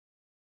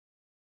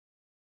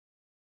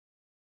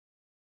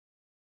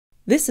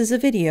This is a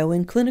video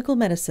in clinical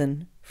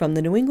medicine from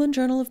the New England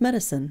Journal of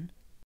Medicine.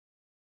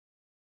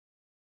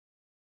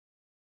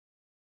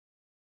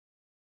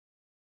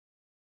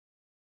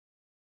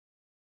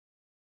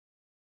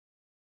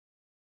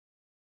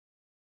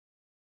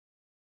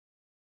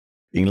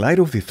 In light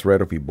of the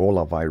threat of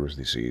Ebola virus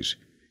disease,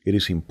 it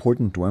is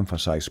important to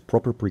emphasize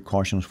proper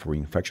precautions for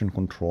infection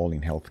control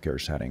in healthcare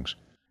settings.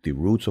 The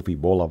routes of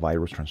Ebola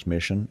virus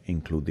transmission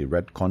include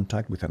direct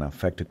contact with an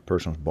affected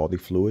person's body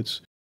fluids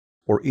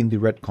or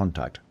indirect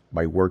contact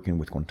by working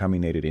with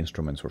contaminated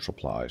instruments or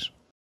supplies.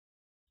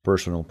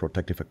 Personal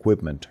protective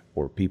equipment,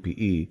 or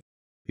PPE,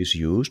 is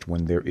used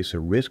when there is a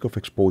risk of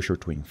exposure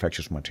to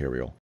infectious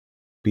material.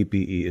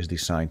 PPE is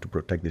designed to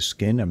protect the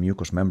skin and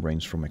mucous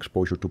membranes from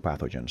exposure to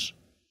pathogens.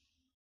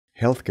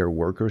 Healthcare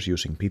workers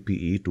using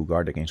PPE to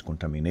guard against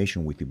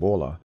contamination with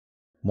Ebola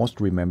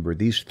must remember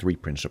these three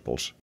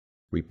principles.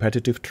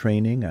 Repetitive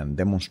training and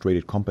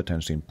demonstrated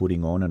competence in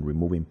putting on and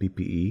removing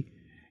PPE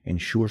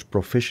ensures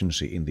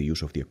proficiency in the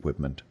use of the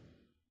equipment.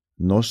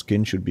 No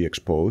skin should be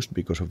exposed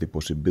because of the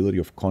possibility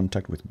of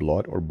contact with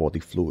blood or body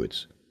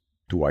fluids.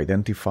 To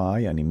identify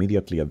and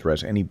immediately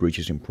address any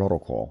breaches in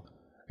protocol,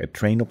 a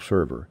trained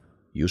observer,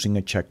 using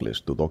a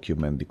checklist to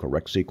document the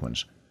correct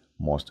sequence,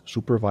 must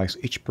supervise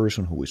each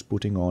person who is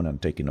putting on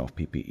and taking off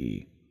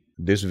PPE.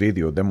 This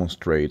video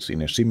demonstrates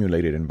in a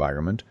simulated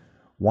environment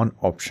one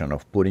option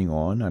of putting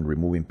on and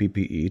removing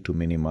PPE to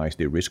minimize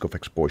the risk of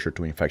exposure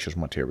to infectious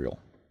material.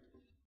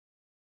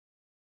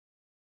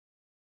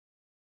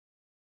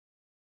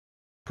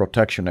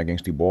 Protection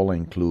against Ebola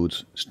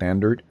includes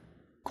standard,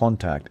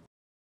 contact,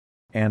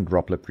 and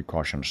droplet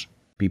precautions.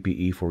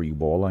 PPE for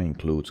Ebola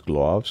includes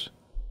gloves,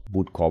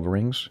 boot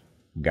coverings,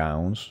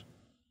 gowns,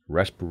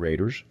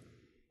 respirators,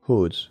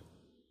 hoods,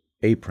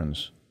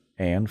 aprons,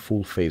 and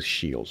full-face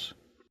shields.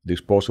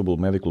 Disposable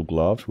medical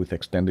gloves with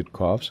extended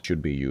cuffs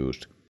should be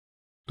used.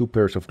 2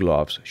 pairs of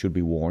gloves should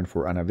be worn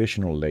for an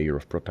additional layer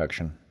of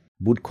protection.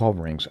 Boot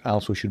coverings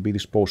also should be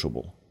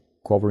disposable,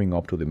 covering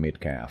up to the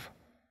mid-calf.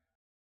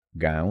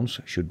 Gowns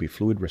should be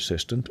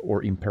fluid-resistant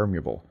or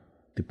impermeable,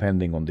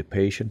 depending on the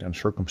patient and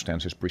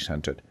circumstances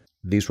presented.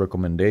 These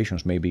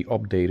recommendations may be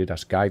updated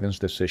as guidance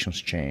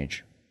decisions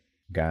change.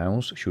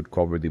 Gowns should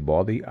cover the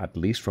body at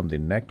least from the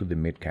neck to the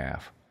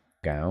mid-calf.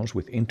 Gowns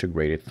with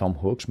integrated thumb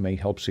hooks may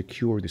help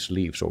secure the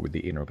sleeves over the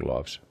inner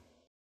gloves.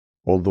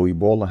 Although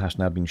Ebola has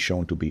not been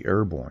shown to be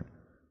airborne,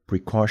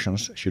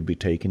 precautions should be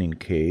taken in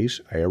case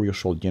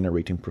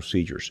aerosol-generating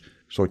procedures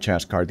such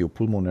as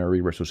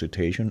cardiopulmonary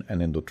resuscitation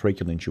and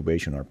endotracheal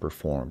intubation are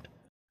performed.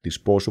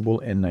 Disposable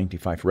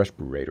N95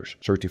 respirators,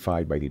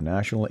 certified by the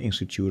National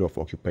Institute of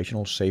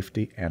Occupational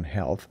Safety and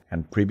Health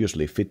and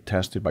previously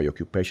fit-tested by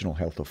occupational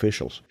health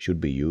officials,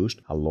 should be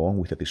used along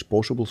with a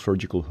disposable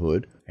surgical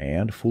hood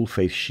and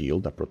full-face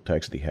shield that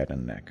protects the head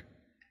and neck.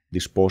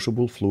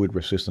 Disposable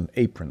fluid-resistant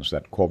aprons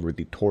that cover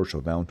the torso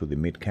down to the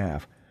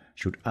mid-calf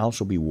should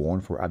also be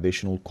worn for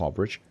additional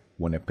coverage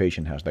when a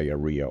patient has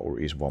diarrhea or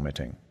is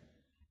vomiting.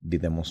 The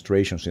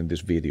demonstrations in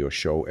this video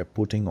show a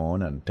putting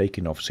on and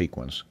taking off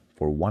sequence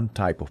for one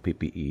type of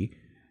PPE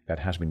that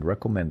has been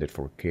recommended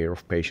for care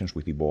of patients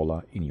with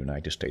Ebola in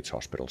United States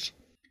hospitals.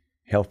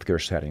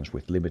 Healthcare settings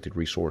with limited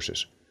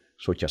resources,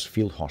 such as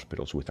field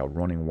hospitals without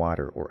running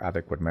water or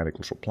adequate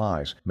medical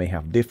supplies, may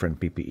have different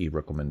PPE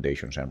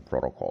recommendations and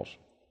protocols.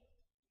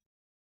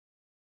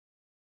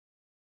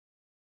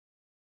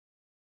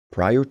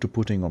 Prior to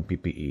putting on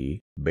PPE,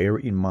 bear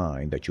in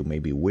mind that you may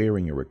be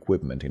wearing your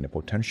equipment in a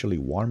potentially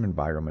warm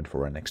environment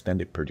for an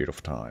extended period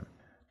of time.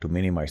 To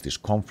minimize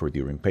discomfort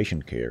during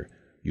patient care,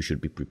 you should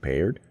be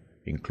prepared,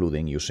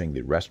 including using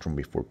the restroom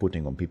before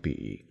putting on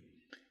PPE.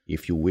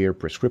 If you wear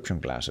prescription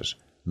glasses,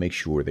 make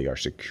sure they are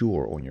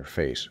secure on your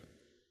face.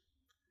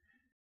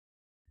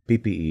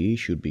 PPE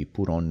should be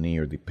put on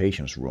near the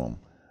patient's room,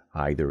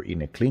 either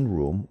in a clean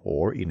room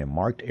or in a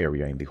marked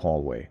area in the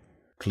hallway.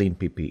 Clean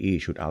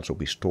PPE should also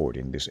be stored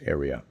in this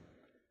area.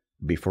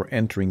 Before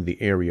entering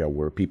the area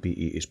where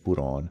PPE is put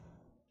on,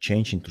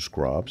 change into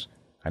scrubs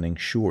and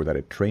ensure that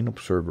a trained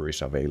observer is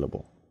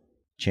available.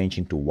 Change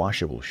into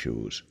washable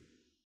shoes.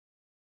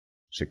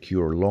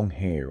 Secure long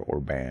hair or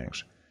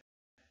bangs,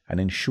 and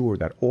ensure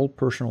that all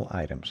personal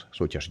items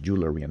such as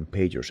jewelry and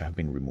pagers have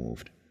been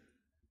removed.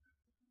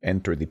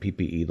 Enter the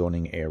PPE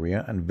donning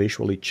area and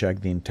visually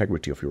check the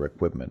integrity of your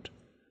equipment.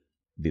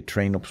 The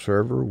trained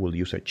observer will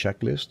use a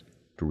checklist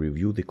to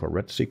review the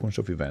correct sequence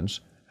of events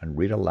and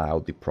read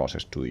aloud the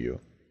process to you.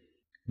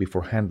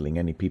 Before handling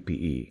any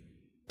PPE,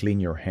 clean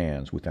your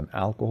hands with an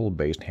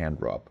alcohol-based hand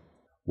rub.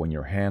 When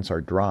your hands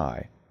are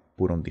dry,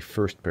 put on the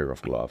first pair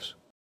of gloves.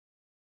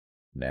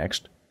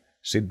 Next,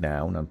 sit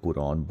down and put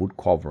on boot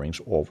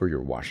coverings over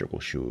your washable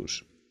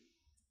shoes.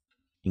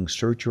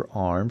 Insert your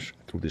arms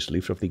through the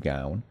sleeves of the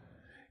gown,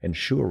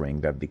 ensuring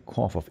that the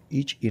cuff of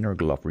each inner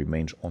glove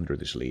remains under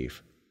the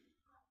sleeve.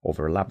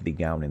 Overlap the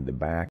gown in the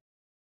back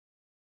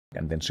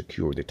and then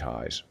secure the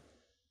ties.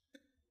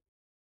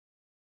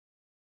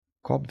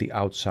 Cup the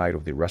outside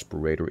of the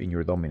respirator in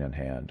your dominant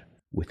hand,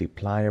 with the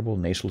pliable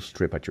nasal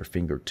strip at your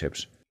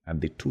fingertips and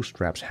the 2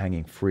 straps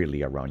hanging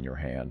freely around your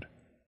hand.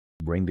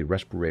 Bring the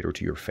respirator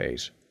to your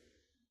face.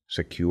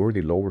 Secure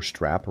the lower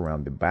strap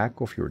around the back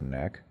of your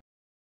neck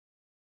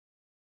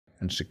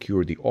and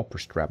secure the upper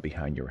strap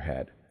behind your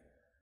head.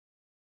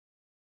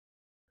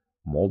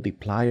 Mold the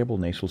pliable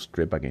nasal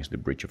strip against the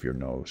bridge of your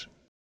nose.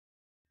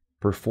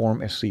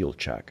 Perform a seal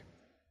check.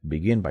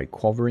 Begin by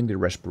covering the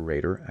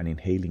respirator and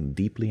inhaling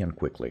deeply and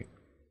quickly.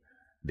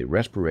 The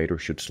respirator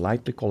should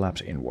slightly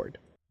collapse inward.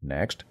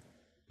 Next,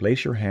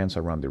 place your hands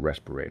around the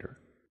respirator.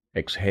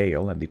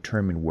 Exhale and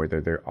determine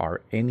whether there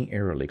are any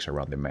air leaks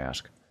around the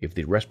mask. If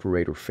the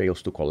respirator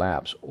fails to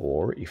collapse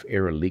or if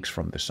air leaks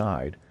from the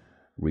side,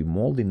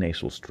 remold the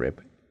nasal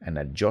strip and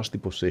adjust the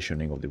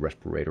positioning of the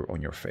respirator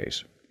on your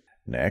face.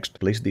 Next,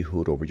 place the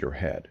hood over your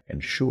head,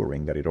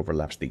 ensuring that it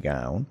overlaps the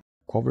gown,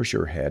 covers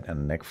your head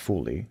and neck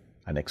fully,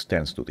 and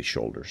extends to the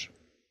shoulders.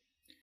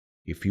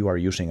 If you are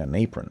using an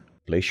apron,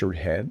 place your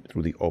head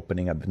through the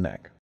opening at the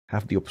neck.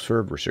 Have the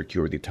observer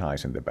secure the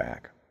ties in the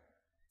back.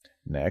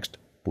 Next,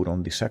 put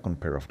on the second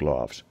pair of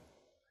gloves.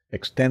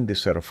 Extend the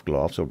set of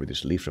gloves over the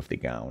sleeves of the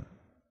gown.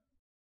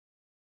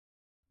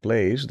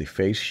 Place the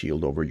face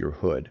shield over your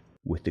hood,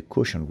 with the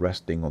cushion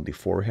resting on the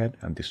forehead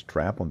and the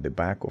strap on the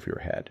back of your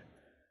head.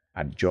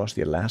 Adjust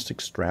the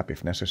elastic strap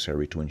if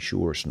necessary to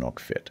ensure a snug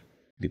fit.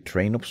 The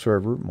trained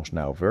observer must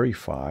now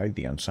verify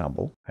the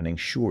ensemble and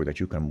ensure that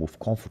you can move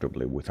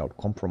comfortably without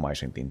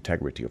compromising the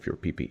integrity of your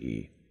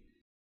PPE.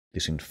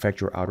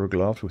 Disinfect your outer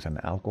gloves with an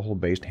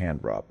alcohol-based hand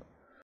rub.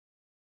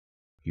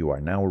 You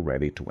are now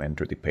ready to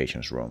enter the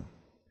patient's room.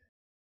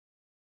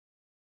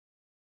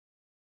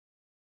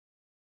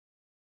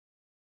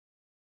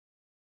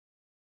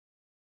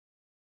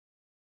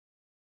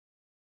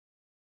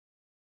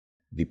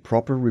 The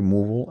proper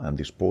removal and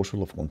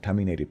disposal of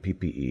contaminated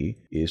PPE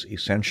is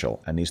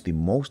essential and is the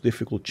most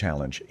difficult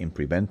challenge in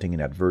preventing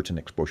inadvertent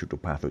exposure to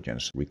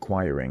pathogens,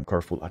 requiring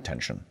careful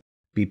attention.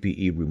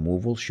 PPE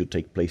removal should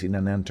take place in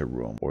an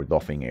anteroom or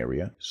doffing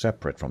area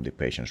separate from the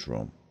patient's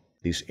room.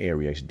 This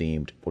area is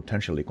deemed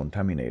potentially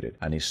contaminated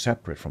and is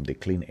separate from the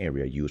clean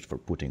area used for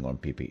putting on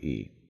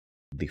PPE.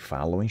 The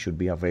following should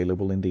be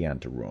available in the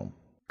anteroom: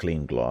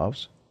 clean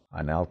gloves,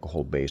 an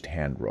alcohol-based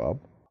hand rub,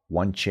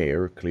 one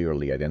chair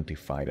clearly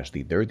identified as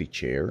the dirty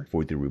chair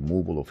for the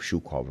removal of shoe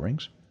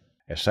coverings,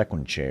 a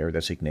second chair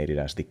designated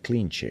as the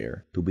clean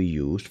chair to be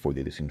used for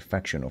the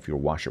disinfection of your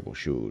washable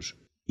shoes,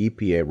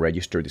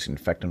 EPA-registered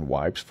disinfectant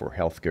wipes for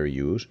healthcare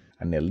use,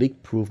 and a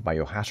leak-proof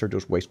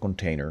biohazardous waste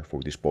container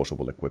for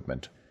disposable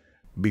equipment.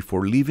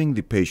 Before leaving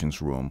the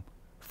patient's room,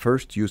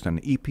 first use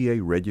an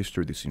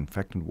EPA-registered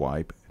disinfectant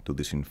wipe to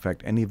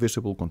disinfect any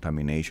visible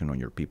contamination on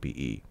your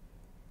PPE.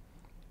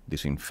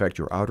 Disinfect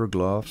your outer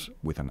gloves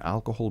with an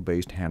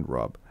alcohol-based hand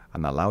rub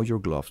and allow your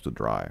gloves to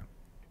dry.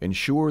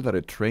 Ensure that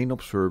a trained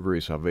observer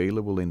is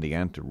available in the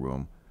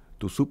anteroom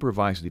to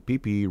supervise the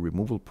PPE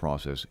removal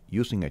process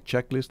using a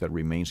checklist that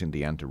remains in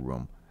the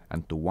anteroom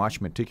and to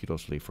watch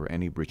meticulously for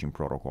any breaching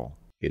protocol.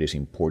 It is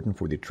important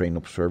for the trained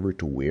observer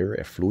to wear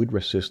a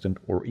fluid-resistant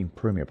or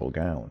impermeable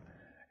gown,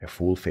 a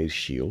full face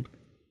shield,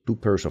 2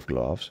 pairs of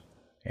gloves,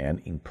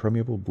 and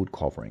impermeable boot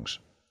coverings.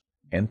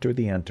 Enter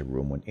the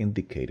anteroom when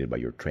indicated by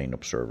your trained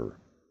observer.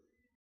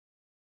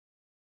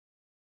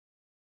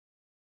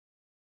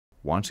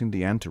 Once in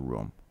the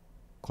anteroom,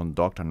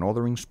 conduct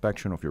another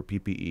inspection of your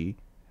PPE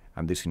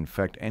and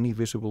disinfect any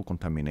visible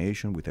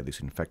contamination with a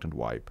disinfectant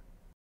wipe.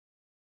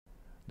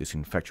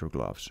 Disinfect your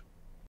gloves.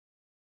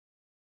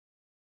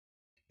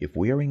 If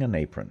wearing an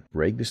apron,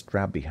 break the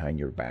strap behind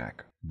your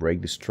back.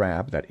 Break the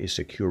strap that is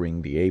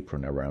securing the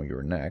apron around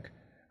your neck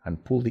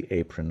and pull the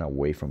apron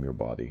away from your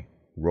body,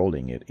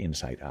 rolling it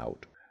inside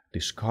out.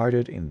 Discard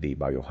it in the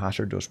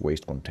biohazardous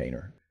waste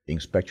container.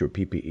 Inspect your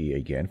PPE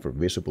again for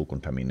visible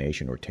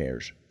contamination or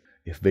tears.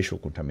 If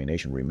visual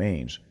contamination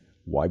remains,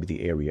 wipe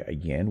the area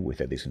again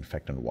with a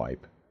disinfectant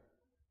wipe.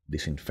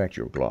 Disinfect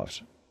your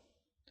gloves.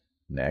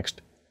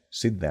 Next,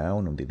 sit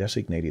down on the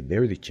designated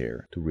dirty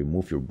chair to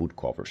remove your boot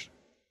covers.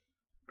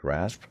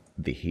 Grasp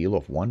the heel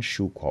of one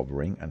shoe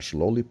covering and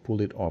slowly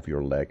pull it off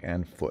your leg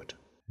and foot.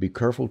 Be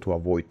careful to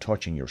avoid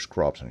touching your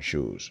scrubs and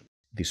shoes.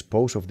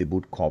 Dispose of the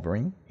boot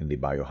covering in the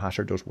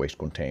biohazardous waste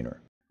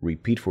container.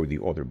 Repeat for the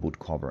other boot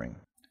covering.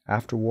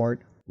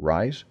 Afterward,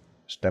 rise,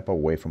 step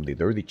away from the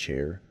dirty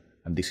chair,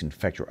 and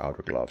disinfect your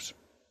outer gloves.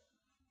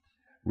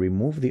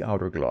 Remove the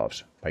outer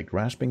gloves by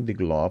grasping the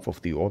glove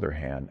of the other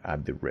hand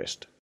at the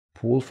wrist.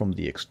 Pull from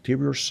the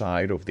exterior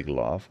side of the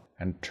glove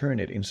and turn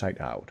it inside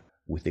out,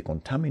 with the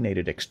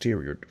contaminated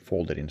exterior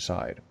folded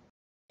inside.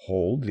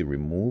 Hold the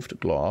removed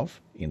glove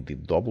in the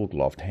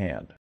double-gloved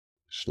hand.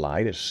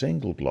 Slide a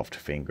single-gloved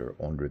finger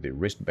under the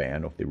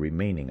wristband of the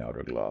remaining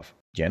outer glove.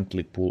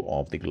 Gently pull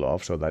off the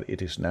glove so that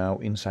it is now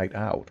inside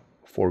out,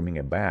 forming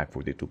a bag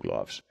for the 2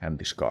 gloves, and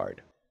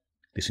discard.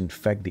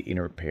 Disinfect the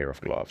inner pair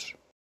of gloves.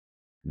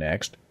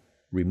 Next,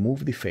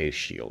 remove the face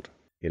shield.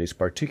 It is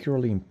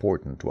particularly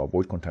important to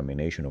avoid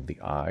contamination of the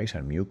eyes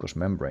and mucous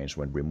membranes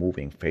when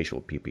removing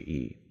facial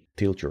PPE.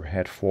 Tilt your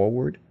head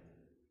forward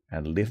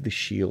and lift the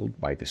shield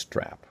by the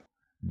strap.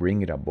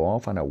 Bring it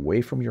above and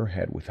away from your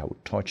head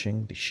without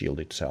touching the shield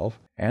itself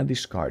and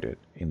discard it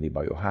in the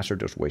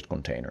biohazardous waste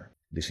container.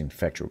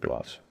 Disinfect your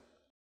gloves.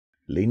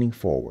 Leaning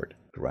forward,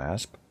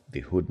 grasp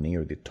the hood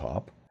near the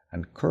top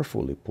and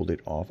carefully pull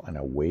it off and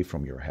away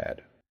from your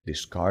head.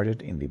 Discard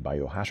it in the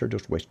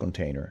biohazardous waste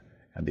container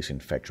and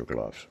disinfect your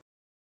gloves.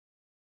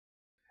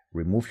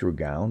 Remove your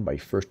gown by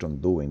first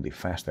undoing the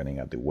fastening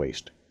at the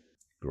waist.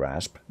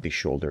 Grasp the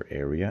shoulder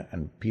area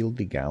and peel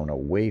the gown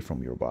away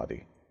from your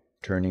body,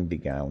 turning the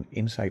gown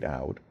inside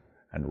out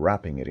and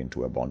wrapping it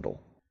into a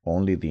bundle.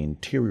 Only the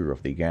interior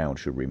of the gown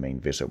should remain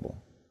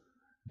visible.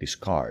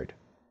 Discard,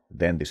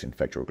 then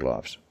disinfect your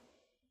gloves.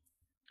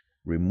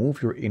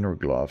 Remove your inner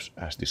gloves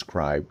as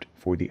described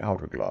for the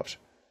outer gloves,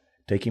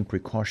 taking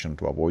precaution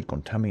to avoid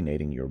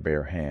contaminating your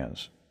bare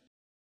hands.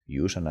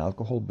 Use an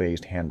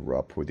alcohol-based hand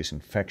rub for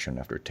disinfection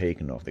after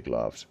taking off the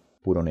gloves.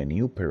 Put on a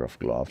new pair of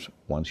gloves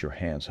once your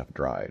hands have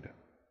dried.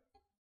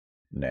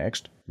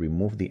 Next,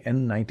 remove the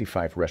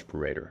N95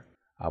 respirator.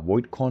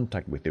 Avoid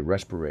contact with the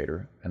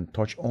respirator and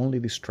touch only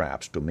the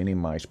straps to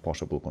minimize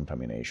possible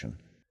contamination.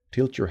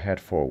 Tilt your head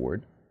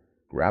forward,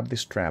 grab the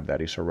strap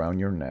that is around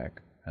your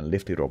neck and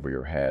lift it over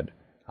your head,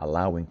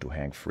 allowing to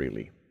hang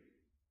freely.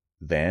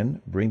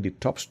 Then, bring the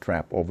top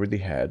strap over the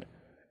head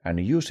and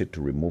use it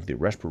to remove the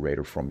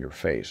respirator from your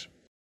face.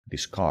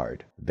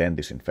 Discard, then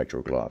disinfect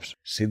your gloves.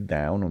 Sit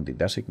down on the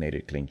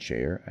designated clean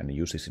chair and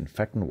use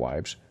disinfectant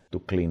wipes to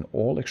clean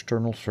all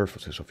external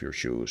surfaces of your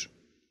shoes.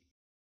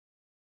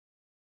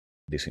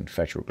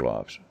 Disinfect your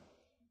gloves.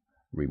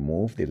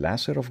 Remove the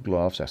last set of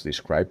gloves as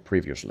described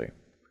previously.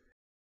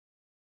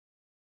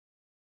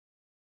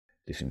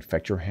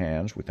 Disinfect your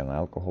hands with an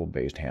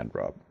alcohol-based hand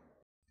rub.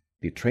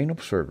 The trained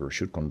observer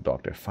should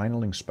conduct a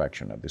final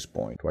inspection at this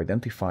point to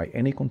identify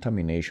any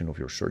contamination of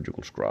your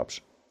surgical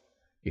scrubs.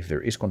 If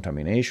there is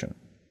contamination,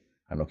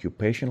 an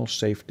occupational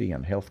safety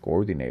and health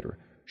coordinator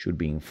should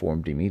be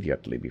informed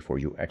immediately before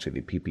you exit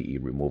the PPE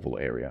removal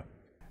area.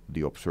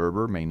 The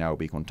observer may now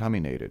be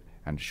contaminated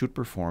and should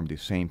perform the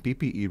same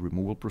PPE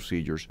removal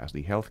procedures as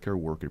the healthcare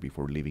worker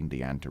before leaving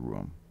the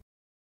anteroom.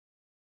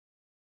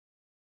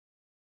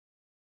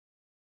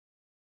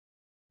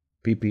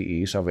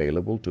 PPE is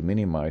available to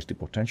minimize the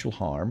potential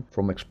harm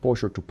from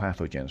exposure to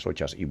pathogens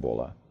such as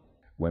Ebola.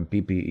 When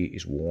PPE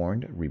is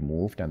worn,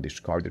 removed, and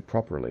discarded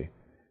properly,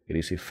 it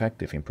is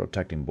effective in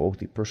protecting both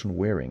the person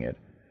wearing it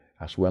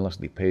as well as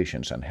the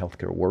patients and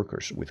healthcare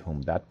workers with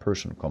whom that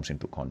person comes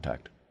into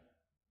contact.